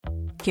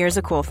Here's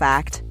a cool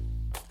fact.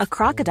 A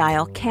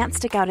crocodile can't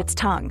stick out its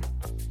tongue.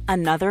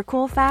 Another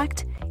cool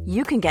fact,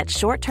 you can get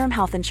short-term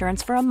health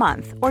insurance for a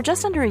month or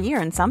just under a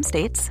year in some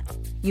states.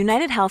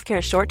 United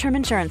Healthcare short-term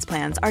insurance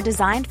plans are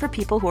designed for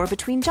people who are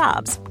between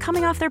jobs,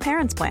 coming off their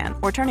parents' plan,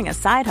 or turning a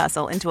side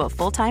hustle into a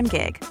full-time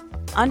gig.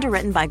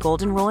 Underwritten by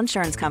Golden Rule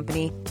Insurance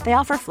Company, they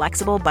offer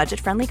flexible,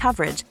 budget-friendly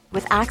coverage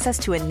with access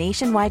to a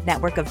nationwide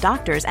network of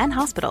doctors and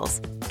hospitals.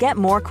 Get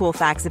more cool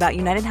facts about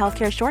United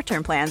Healthcare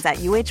short-term plans at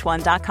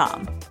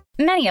uh1.com.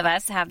 Many of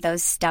us have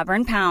those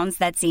stubborn pounds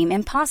that seem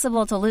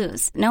impossible to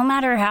lose, no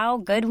matter how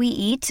good we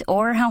eat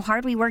or how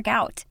hard we work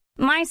out.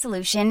 My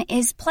solution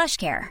is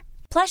PlushCare.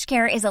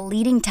 PlushCare is a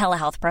leading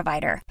telehealth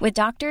provider with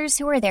doctors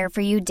who are there for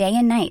you day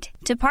and night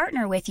to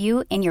partner with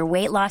you in your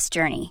weight loss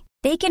journey.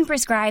 They can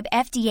prescribe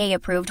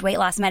FDA-approved weight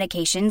loss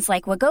medications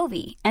like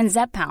Wegovy and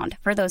Zepbound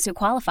for those who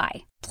qualify.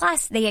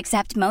 Plus, they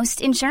accept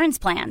most insurance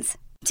plans.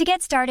 To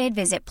get started,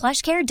 visit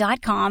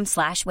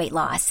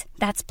plushcare.com/weightloss.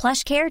 That's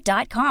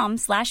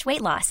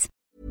plushcare.com/weightloss.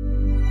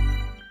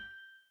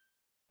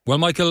 Well,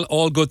 Michael,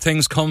 all good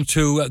things come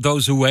to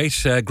those who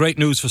wait. Great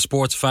news for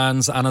sports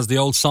fans, and as the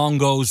old song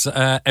goes,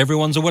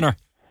 everyone's a winner.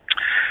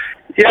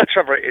 Yeah,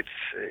 Trevor, it's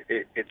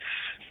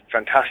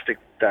fantastic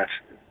that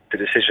the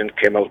decision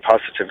came out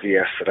positively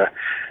yesterday,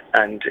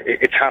 and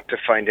it's hard to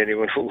find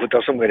anyone who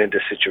doesn't win in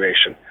this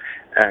situation.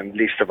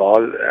 Least of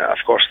all, of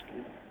course,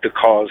 the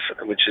cause,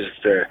 which is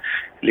the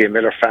Liam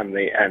Miller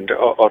family and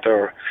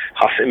other,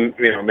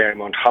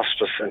 Marymount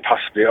Hospice and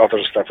possibly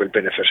others that will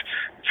benefit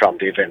from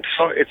the event.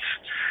 So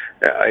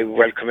I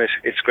welcome it.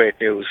 It's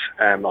great news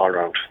all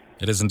around.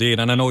 It is indeed,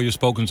 and I know you've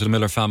spoken to the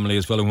Miller family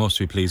as well, and must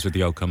be pleased with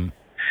the outcome.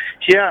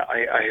 Yeah,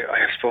 I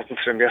have spoken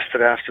to them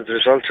yesterday after the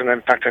result, and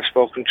in fact I've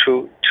spoken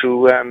to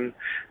them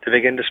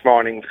again this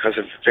morning because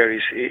of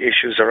various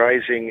issues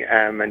arising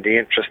and the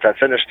interest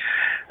that's in it.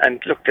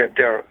 And look,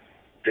 they're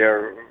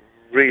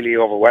really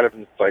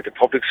overwhelmed by the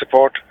public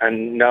support,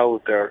 and now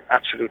they're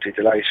absolutely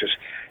delighted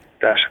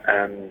that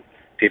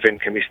the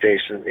event can be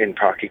staged in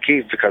Páirc Uí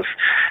Chaoimh, because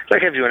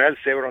like everyone else,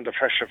 they were under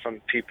pressure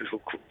from people who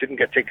didn't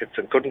get tickets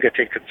and couldn't get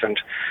tickets, and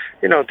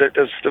there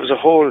was a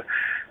whole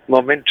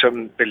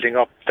momentum building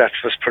up that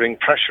was putting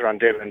pressure on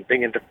them and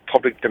being in the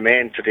public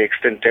domain to the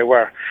extent they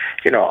were.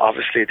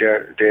 Obviously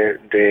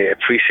they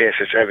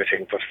appreciated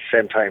everything, but at the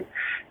same time,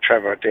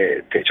 Trevor,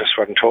 they just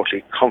weren't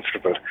totally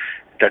comfortable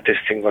that this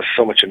thing was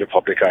so much in the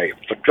public eye.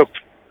 But look,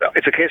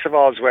 it's a case of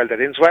all's well that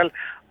ends well,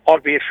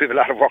 albeit we have a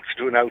lot of work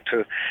to do now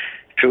to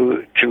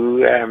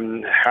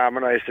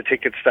harmonise the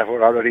tickets that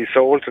were already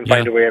sold and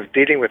find a way of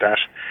dealing with that,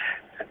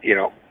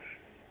 Yeah,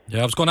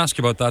 I was going to ask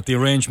you about that, the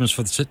arrangements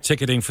for the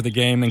ticketing for the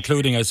game,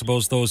 including, I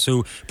suppose, those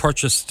who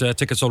purchased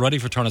tickets already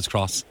for Turner's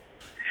Cross.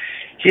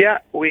 Yeah,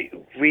 we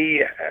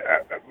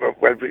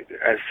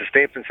as the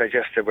statement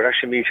suggested, we're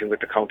actually meeting with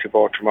the county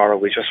board tomorrow.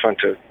 We just want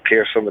to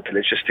clear some of the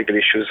logistical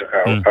issues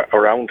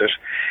around it.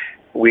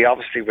 We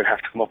obviously will have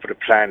to come up with a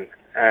plan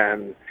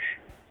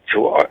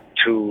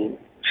to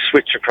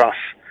switch across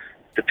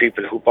the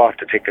people who bought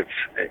the tickets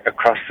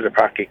across to the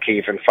Páirc Uí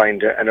Chaoimh and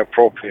find an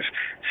appropriate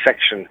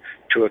section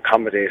to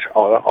accommodate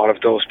all of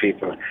those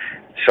people.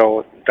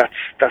 So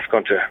that's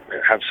going to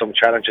have some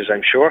challenges,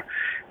 I'm sure,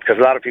 because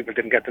a lot of people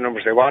didn't get the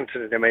numbers they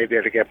wanted. They may be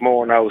able to get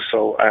more now,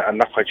 so I'm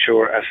not quite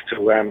sure as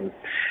to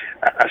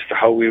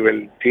how we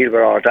will deal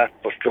with all that.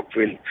 But look,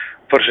 we'll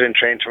put it in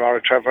train tomorrow,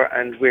 Trevor,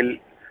 and we'll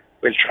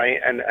try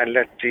and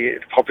let the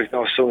public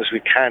know as soon as we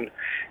can.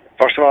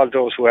 First of all,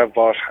 those who have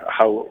bought,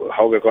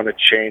 how we're going to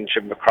change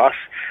them across,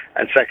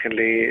 and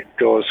secondly,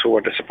 those who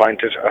are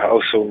disappointed, how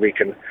soon we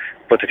can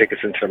put the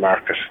tickets into the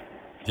market.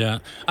 Yeah,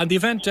 and the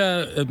event,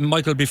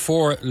 Michael,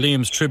 before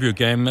Liam's tribute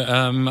game,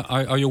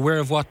 are you aware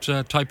of what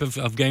type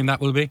of game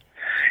that will be?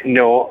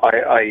 No,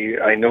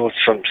 I know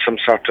some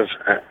sort of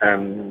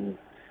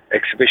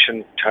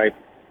exhibition type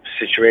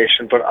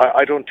situation, but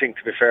I don't think,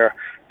 to be fair,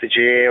 the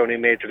GA only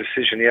made the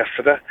decision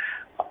yesterday.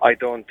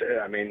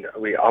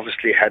 We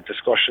obviously had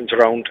discussions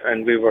around,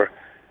 and we were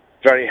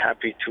very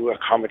happy to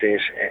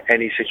accommodate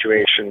any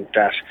situation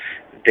that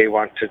they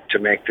wanted to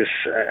make this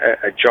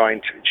a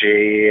joint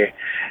GAA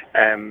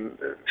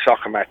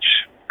soccer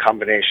match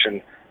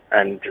combination,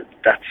 and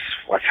that's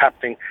what's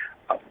happening.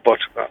 But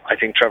I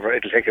think, Trevor,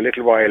 it'll take a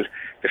little while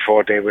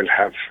before they will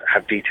have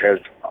details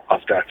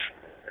of that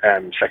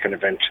second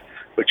event,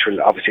 which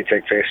will obviously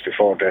take place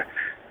before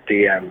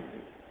the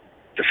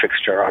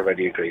fixture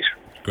already agreed.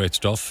 Great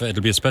stuff.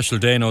 It'll be a special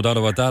day, no doubt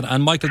about that.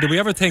 And Michael, did we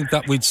ever think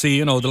that we'd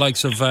see, the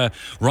likes of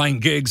Ryan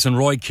Giggs and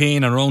Roy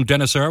Keane and our own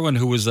Dennis Irwin,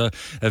 who was a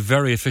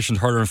very efficient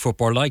hurler in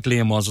football, like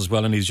Liam was as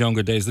well in his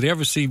younger days? Did you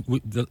ever see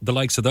the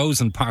likes of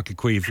those in Páirc Uí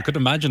Chaoimh? You could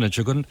imagine it,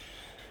 you couldn't?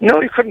 No,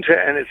 you couldn't.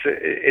 And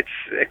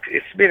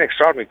it's been an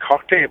extraordinary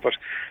cocktail. But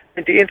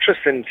the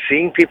interest in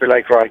seeing people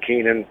like Roy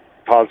Keane and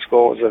Paul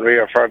Scholes and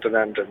Rio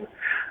Ferdinand and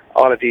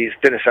all of these,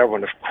 Dennis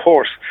Irwin, of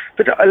course,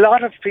 but a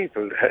lot of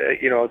people,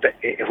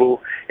 who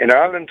in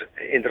Ireland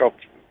ended up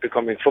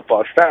becoming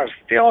football stars,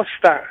 they all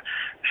started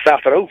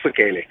out with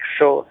Gaelic.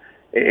 So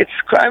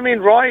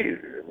Roy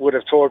would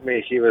have told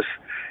me he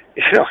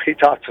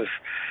thought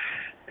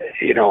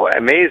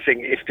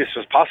amazing if this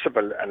was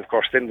possible. And of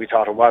course, then we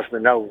thought it wasn't.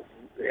 And now,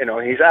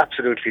 he's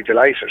absolutely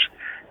delighted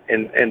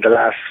in the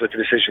last with the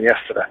decision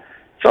yesterday.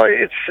 So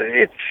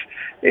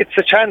it's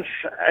a chance,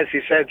 as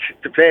he said,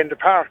 to play in the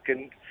park.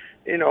 And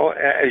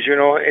as you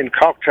know, in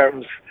Cork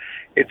terms,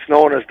 it's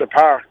known as the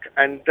park,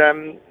 and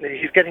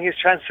he's getting his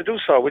chance to do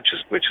so, which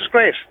is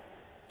great.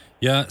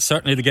 Yeah,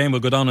 certainly the game will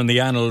go down in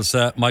the annals,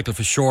 Michael,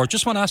 for sure.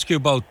 Just want to ask you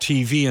about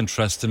TV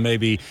interest and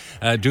maybe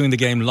doing the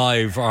game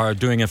live or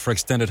doing it for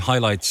extended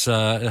highlights.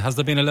 Has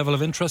there been a level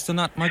of interest in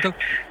that, Michael?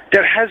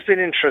 There has been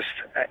interest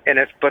in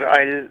it, but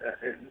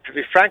to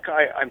be frank,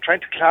 I'm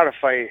trying to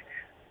clarify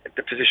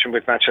the position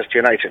with Manchester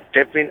United.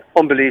 They've been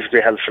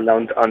unbelievably helpful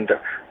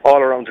all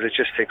around the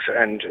logistics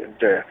and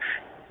the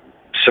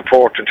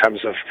support in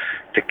terms of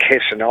the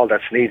kit and all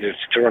that's needed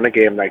to run a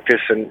game like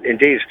this. And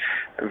indeed,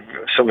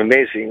 some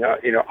amazing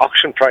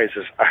auction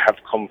prizes have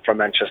come from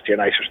Manchester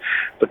United.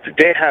 But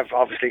they have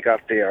obviously got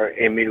their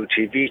MU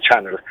TV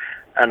channel,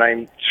 and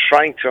I'm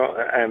trying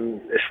to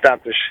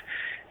establish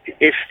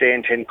if they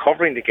intend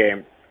covering the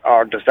game,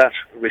 or does that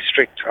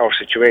restrict our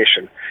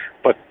situation.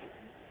 But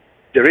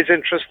there is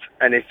interest,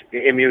 and if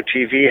MU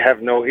TV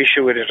have no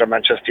issue with it, or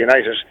Manchester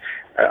United,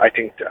 I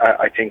think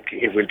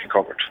it will be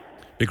covered.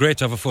 Be great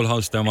to have a full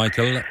house there,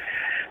 Michael.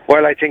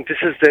 Well, I think this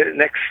is the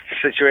next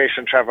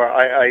situation, Trevor.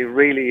 I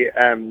really,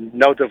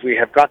 now that we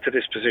have got to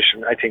this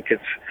position, I think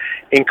it's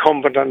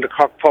incumbent on the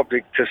Cork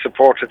public to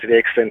support it to the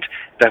extent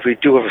that we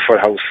do have a full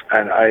house.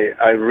 And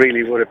I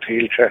really would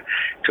appeal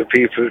to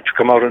people to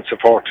come out and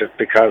support it,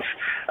 because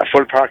a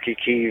full Páirc Uí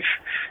Chaoimh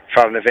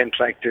for an event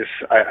like this,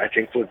 I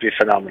think would be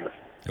phenomenal.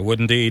 It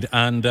would indeed.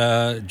 And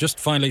just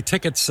finally,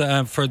 tickets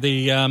for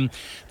the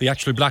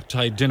actual black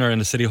tie dinner in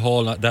the City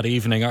Hall that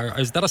evening.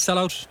 Is that a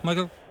sellout,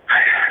 Michael?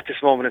 At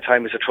this moment in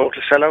time, it's a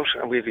total sellout,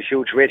 and we have a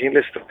huge waiting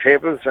list of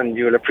tables. And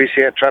you'll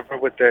appreciate, Trevor,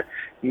 with the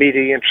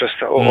media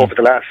interest over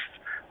the last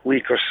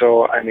week or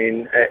so. I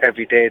mean,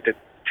 every day the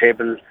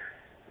table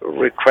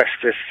request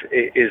list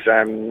is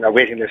a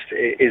waiting list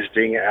is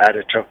being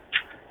added to.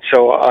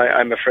 So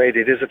I'm afraid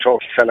it is a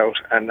total sellout,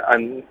 and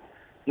I'm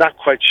not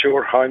quite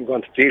sure how I'm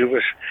going to deal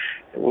with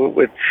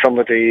some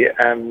of the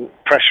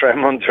pressure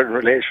I'm under in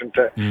relation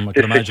to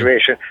this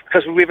situation,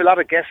 because we have a lot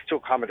of guests to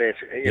accommodate,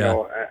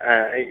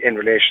 in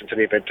relation to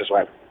the event as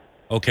well.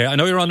 Okay, I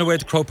know you're on the way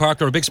to Croke Park.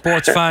 You're a big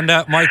sports fan,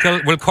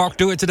 Michael. Will Cork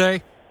do it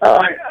today?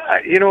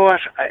 You know what?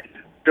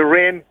 The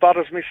rain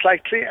bothers me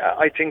slightly.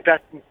 I think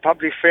that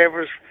probably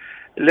favours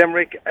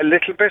Limerick a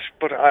little bit,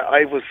 but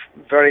I was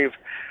very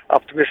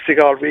optimistic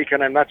all week,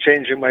 and I'm not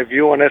changing my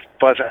view on it.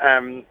 But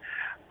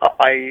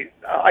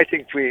I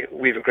think we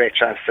have a great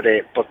chance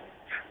today, but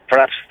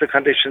perhaps the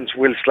conditions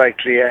will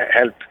slightly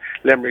help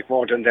Limerick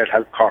more than they'll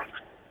help Cork.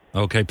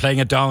 Okay, playing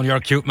it down, you're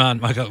a cute man,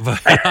 Michael.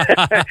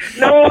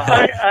 No,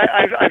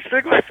 I'm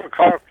still going for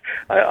Cork.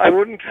 I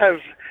wouldn't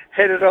have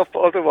headed up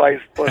otherwise,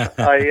 but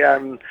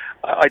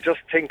I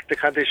just think the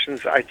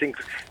conditions, I think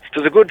if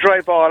there's a good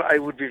dry ball, I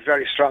would be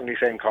very strongly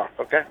saying Cork,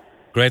 okay?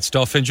 Great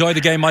stuff. Enjoy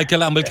the game,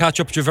 Michael, and we'll catch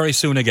up with you very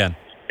soon again.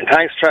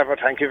 Thanks, Trevor.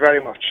 Thank you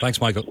very much. Thanks,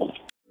 Michael.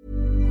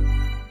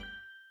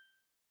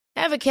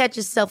 Ever catch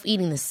yourself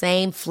eating the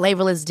same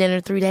flavorless dinner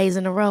 3 days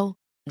in a row?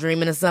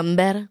 Dreaming of something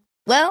better?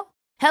 Well,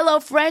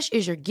 HelloFresh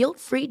is your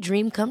guilt-free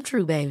dream come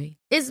true, baby.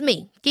 It's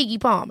me, Keke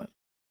Palmer.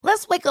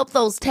 Let's wake up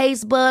those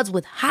taste buds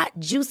with hot,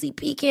 juicy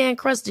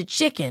pecan-crusted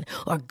chicken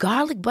or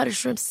garlic butter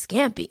shrimp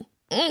scampi.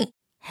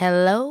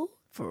 Hello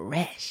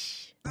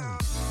Fresh.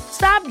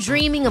 Stop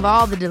dreaming of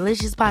all the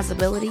delicious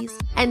possibilities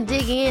and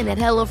dig in at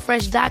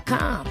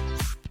HelloFresh.com.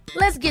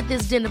 Let's get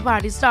this dinner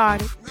party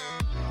started.